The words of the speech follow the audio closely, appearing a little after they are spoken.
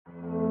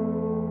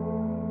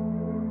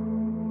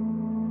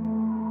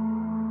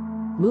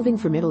moving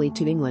from Italy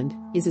to England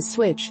is a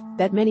switch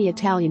that many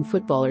Italian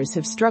footballers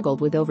have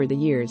struggled with over the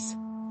years.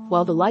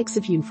 While the likes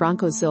of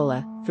Gianfranco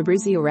Zola,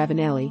 Fabrizio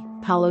Ravanelli,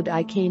 Paolo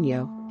Di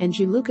Canio, and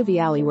Gianluca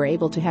Vialli were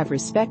able to have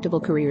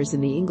respectable careers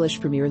in the English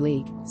Premier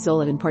League,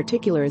 Zola in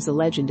particular is a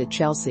legend at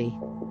Chelsea.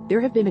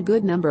 There have been a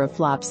good number of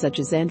flops such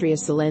as Andrea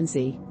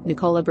Silenzi,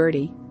 Nicola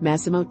Berti,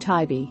 Massimo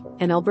Taibi,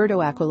 and Alberto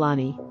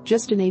Aquilani,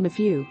 just to name a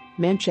few.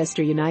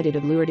 Manchester United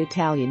have lured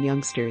Italian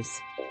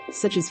youngsters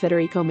such as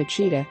Federico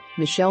Machida,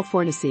 Michel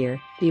Fornacier,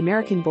 the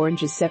American-born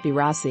Giuseppe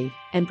Rossi,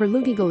 and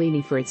Pierluigi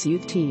Gollini for its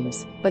youth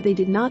teams, but they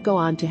did not go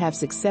on to have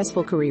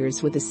successful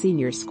careers with the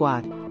senior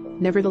squad.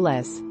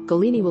 Nevertheless,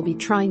 Gollini will be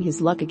trying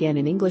his luck again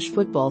in English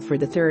football for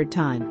the third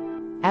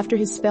time. After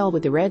his spell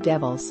with the Red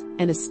Devils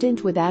and a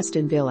stint with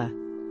Aston Villa,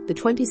 the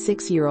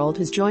 26-year-old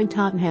has joined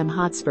Tottenham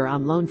Hotspur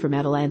on loan from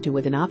Atalanta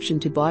with an option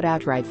to bought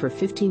outright for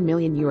 €15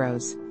 million,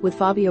 with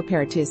Fabio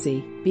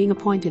Paratici being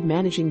appointed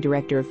managing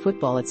director of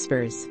football at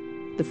Spurs.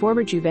 The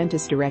former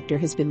Juventus director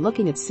has been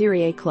looking at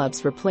Serie A clubs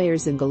for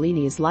players, and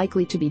Gollini is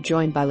likely to be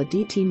joined by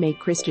Lombardy teammate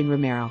Christian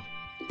Romero.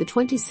 The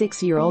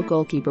 26-year-old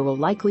goalkeeper will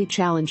likely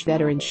challenge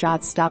veteran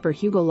shot stopper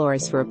Hugo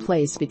Lloris for a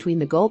place between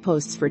the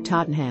goalposts for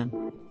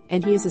Tottenham.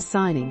 And he is a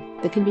signing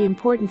that can be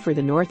important for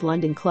the North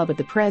London club at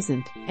the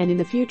present, and in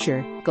the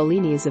future.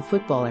 Gollini is a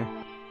footballer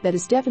that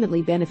has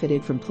definitely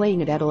benefited from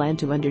playing at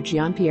Atalanta under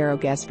Gianpiero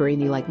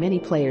Gasperini, like many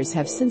players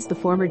have since the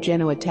former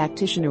Genoa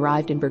tactician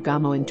arrived in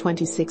Bergamo in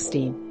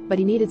 2016, but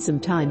he needed some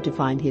time to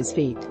find his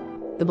feet.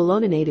 The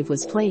Bologna native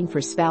was playing for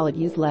Spal at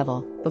youth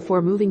level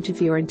before moving to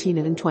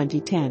Fiorentina in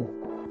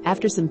 2010.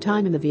 After some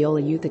time in the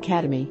Viola Youth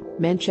Academy,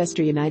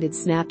 Manchester United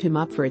snapped him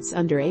up for its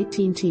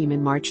under-18 team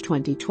in March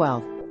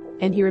 2012.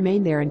 And he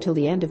remained there until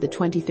the end of the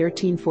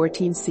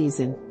 2013-14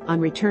 season. On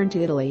return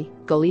to Italy,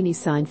 Gollini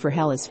signed for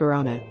Hellas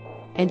Verona.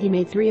 And he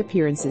made 3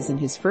 appearances in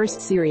his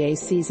first Serie A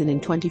season in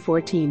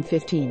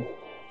 2014-15.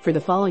 For the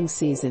following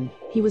season,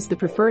 he was the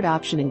preferred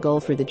option in goal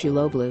for the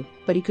Gialloblu,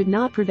 but he could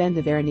not prevent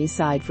the Veronese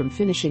side from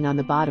finishing on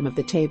the bottom of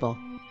the table.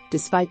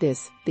 Despite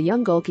this, the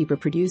young goalkeeper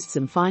produced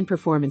some fine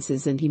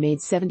performances and he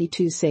made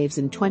 72 saves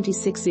in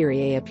 26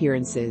 Serie A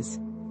appearances.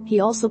 He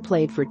also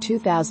played for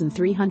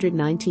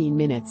 2,319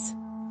 minutes,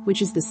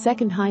 which is the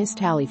second highest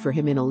tally for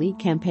him in a league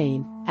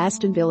campaign.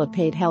 Aston Villa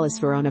paid Hellas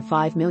Verona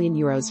 €5 million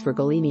for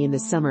Gollini in the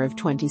summer of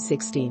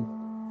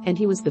 2016. And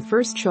he was the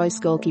first choice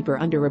goalkeeper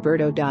under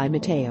Roberto Di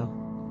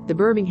Matteo. The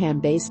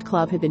Birmingham-based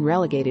club had been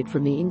relegated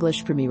from the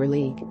English Premier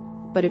League,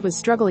 but it was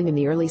struggling in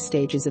the early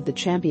stages of the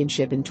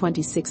championship in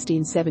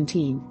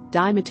 2016-17.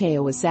 Di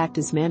Matteo was sacked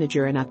as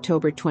manager in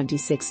October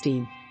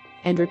 2016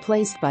 and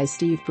replaced by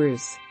Steve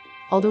Bruce.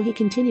 Although he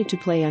continued to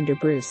play under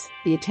Bruce,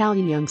 the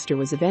Italian youngster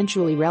was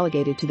eventually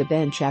relegated to the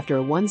bench after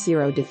a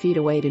 1-0 defeat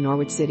away to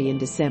Norwich City in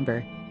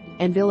December.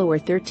 And Villa were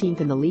 13th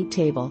in the league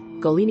table.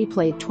 Gollini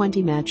played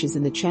 20 matches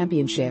in the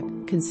championship,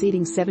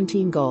 conceding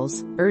 17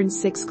 goals, earned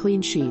 6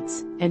 clean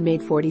sheets, and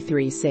made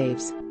 43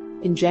 saves.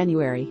 In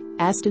January,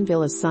 Aston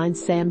Villa signed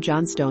Sam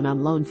Johnstone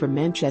on loan from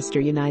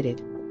Manchester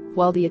United.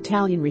 While the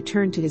Italian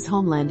returned to his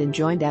homeland and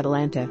joined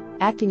Atalanta,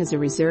 acting as a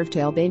reserve to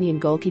Albanian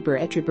goalkeeper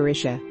Ettore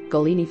Berisha,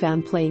 Gollini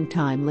found playing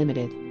time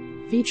limited.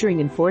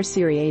 Featuring in 4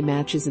 Serie A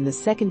matches in the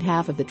second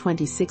half of the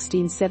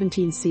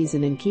 2016-17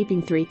 season and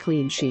keeping 3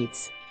 clean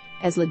sheets.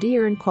 As Lombardy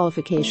earned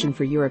qualification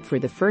for Europe for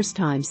the first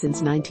time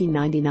since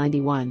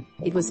 1990-91,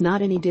 it was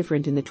not any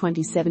different in the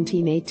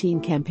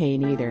 2017-18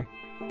 campaign either.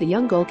 The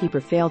young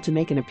goalkeeper failed to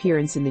make an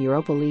appearance in the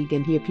Europa League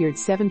and he appeared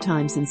 7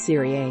 times in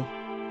Serie A.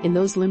 In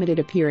those limited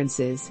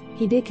appearances,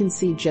 he did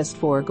concede just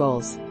 4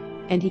 goals.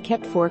 And he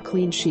kept 4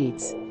 clean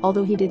sheets,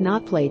 although he did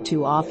not play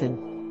too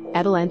often.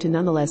 Atalanta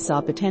nonetheless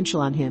saw potential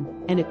on him,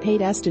 and it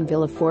paid Aston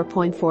Villa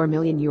 €4.4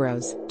 million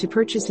to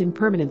purchase him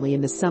permanently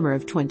in the summer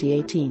of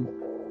 2018.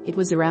 It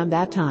was around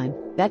that time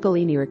that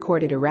Gollini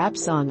recorded a rap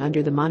song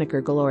under the moniker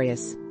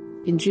Glorious.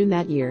 In June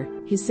that year,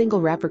 his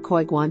single Rapper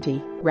Coi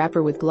Guanti,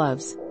 Rapper with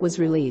Gloves, was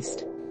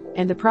released.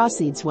 And the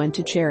proceeds went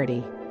to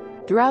charity.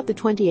 Throughout the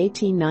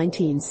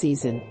 2018-19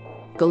 season,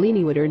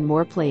 Gollini would earn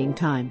more playing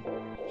time.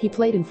 He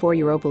played in 4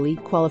 Europa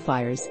League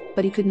qualifiers,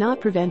 but he could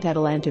not prevent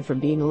Atalanta from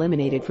being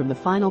eliminated from the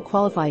final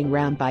qualifying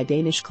round by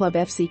Danish club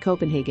FC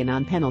Copenhagen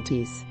on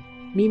penalties.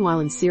 Meanwhile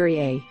in Serie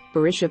A,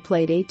 Berisha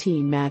played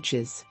 18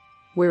 matches.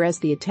 Whereas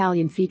the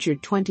Italian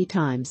featured 20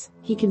 times,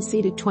 he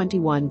conceded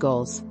 21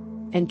 goals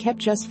and kept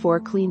just 4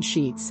 clean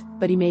sheets,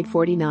 but he made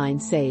 49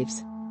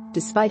 saves.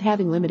 Despite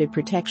having limited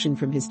protection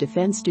from his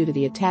defense due to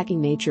the attacking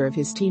nature of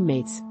his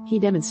teammates, he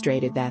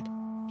demonstrated that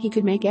he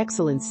could make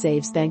excellent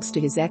saves thanks to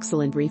his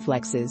excellent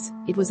reflexes.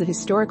 It was a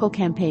historical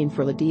campaign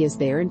for Lombardy as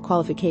they earned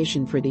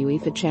qualification for the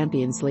UEFA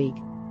Champions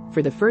League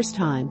for the first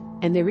time,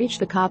 and they reached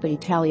the Coppa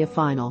Italia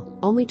final,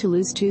 only to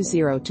lose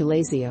 2-0 to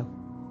Lazio.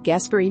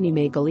 Gasperini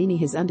made Gollini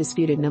his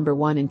undisputed number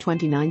 1 in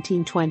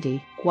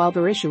 2019-20, while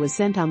Berisha was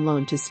sent on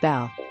loan to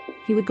Spal.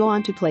 He would go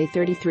on to play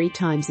 33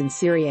 times in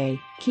Serie A,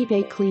 keep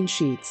 8 clean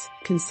sheets,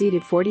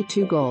 conceded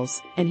 42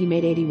 goals, and he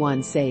made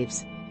 81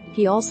 saves.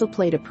 He also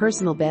played a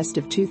personal best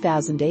of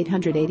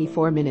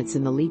 2,884 minutes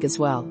in the league as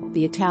well.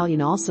 The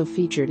Italian also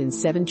featured in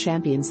 7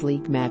 Champions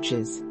League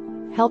matches.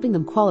 helping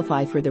them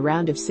qualify for the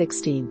round of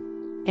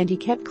 16. And he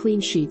kept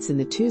clean sheets in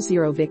the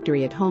 2-0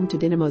 victory at home to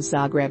Dinamo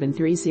Zagreb and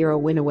 3-0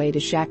 win away to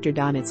Shakhtar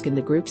Donetsk in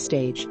the group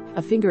stage.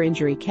 A finger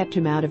injury kept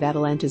him out of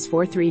Atalanta's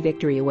 4-3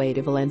 victory away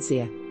to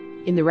Valencia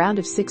in the round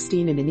of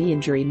 16, and a knee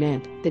injury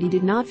meant that he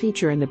did not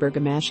feature in the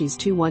Bergamaschi's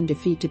 2-1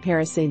 defeat to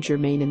Paris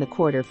Saint-Germain in the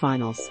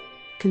quarter-finals.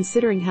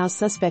 Considering how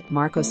suspect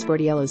Marco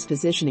Sportiello's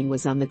positioning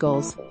was on the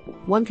goals,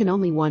 one can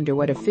only wonder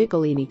what a fit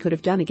Gollini could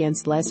have done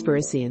against Les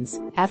Parisiens,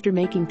 after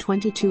making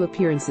 22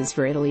 appearances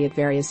for Italy at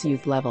various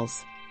youth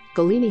levels.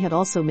 Gollini had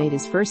also made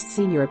his first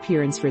senior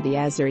appearance for the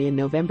Azzurri in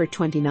November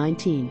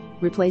 2019,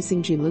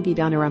 replacing Gianluigi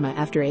Donnarumma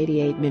after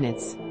 88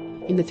 minutes.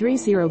 In the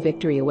 3-0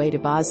 victory away to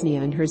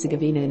Bosnia and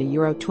Herzegovina in a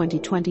Euro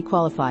 2020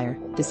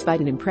 qualifier, despite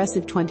an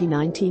impressive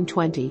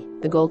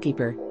 2019-20, the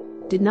goalkeeper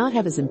did not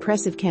have as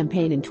impressive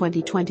campaign in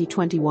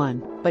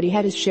 2020-21, but he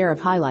had his share of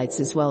highlights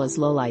as well as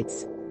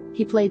lowlights.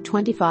 He played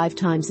 25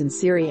 times in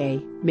Serie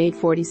A, made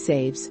 40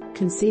 saves,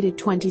 conceded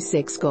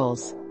 26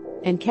 goals,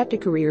 and kept a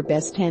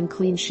career-best 10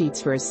 clean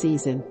sheets for a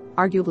season.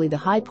 Arguably the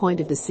high point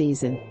of the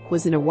season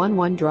was in a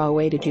 1-1 draw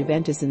away to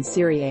Juventus in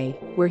Serie A,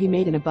 where he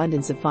made an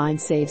abundance of fine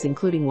saves,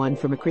 including one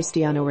from a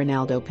Cristiano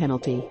Ronaldo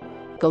penalty.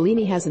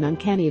 Gollini has an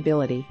uncanny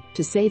ability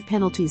to save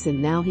penalties,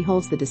 and now he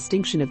holds the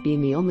distinction of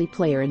being the only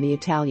player in the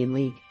Italian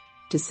league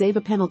to save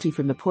a penalty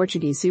from the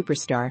Portuguese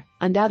superstar.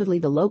 Undoubtedly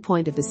the low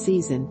point of the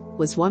season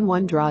was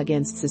 1-1 draw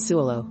against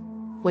Sassuolo,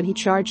 when he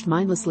charged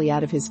mindlessly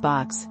out of his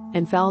box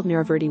and fouled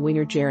Nerazzurri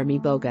winger Jeremy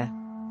Boga.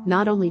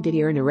 Not only did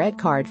he earn a red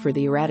card for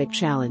the erratic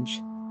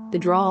challenge, the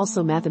draw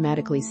also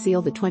mathematically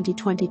sealed the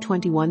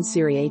 2020-21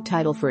 Serie A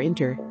title for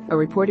Inter. A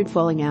reported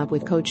falling out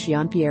with coach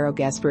Gianpiero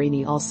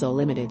Gasperini also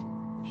limited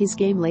his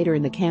game later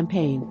in the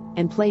campaign,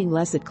 and playing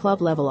less at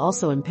club level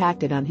also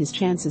impacted on his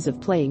chances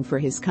of playing for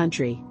his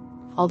country.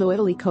 Although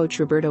Italy coach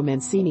Roberto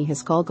Mancini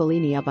has called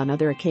Gollini up on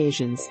other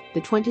occasions,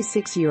 the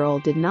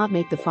 26-year-old did not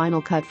make the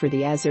final cut for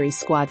the Azzurri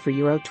squad for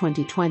Euro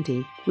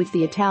 2020, which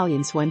the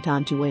Italians went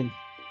on to win.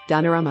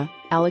 Donnarumma,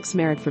 Alex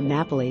Merritt from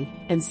Napoli,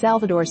 and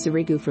Salvador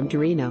Sirigu from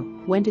Torino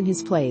went in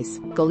his place.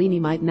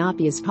 Gollini might not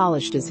be as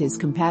polished as his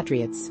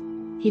compatriots.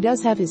 He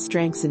does have his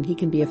strengths, and he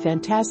can be a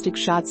fantastic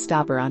shot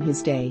stopper on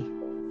his day.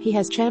 He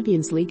has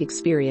Champions League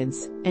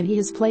experience, and he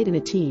has played in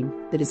a team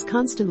that is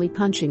constantly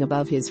punching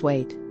above his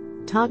weight.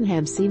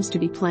 Tottenham seems to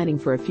be planning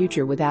for a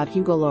future without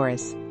Hugo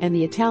Lloris, and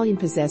the Italian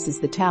possesses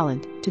the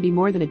talent to be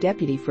more than a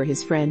deputy for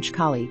his French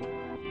colleague.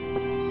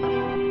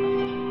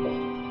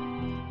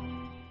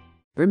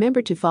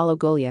 Remember to follow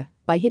Golia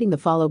by hitting the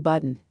follow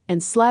button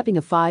and slapping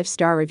a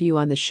 5-star review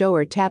on the show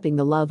or tapping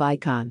the love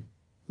icon.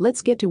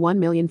 Let's get to 1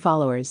 million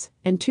followers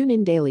and tune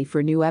in daily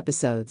for new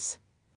episodes.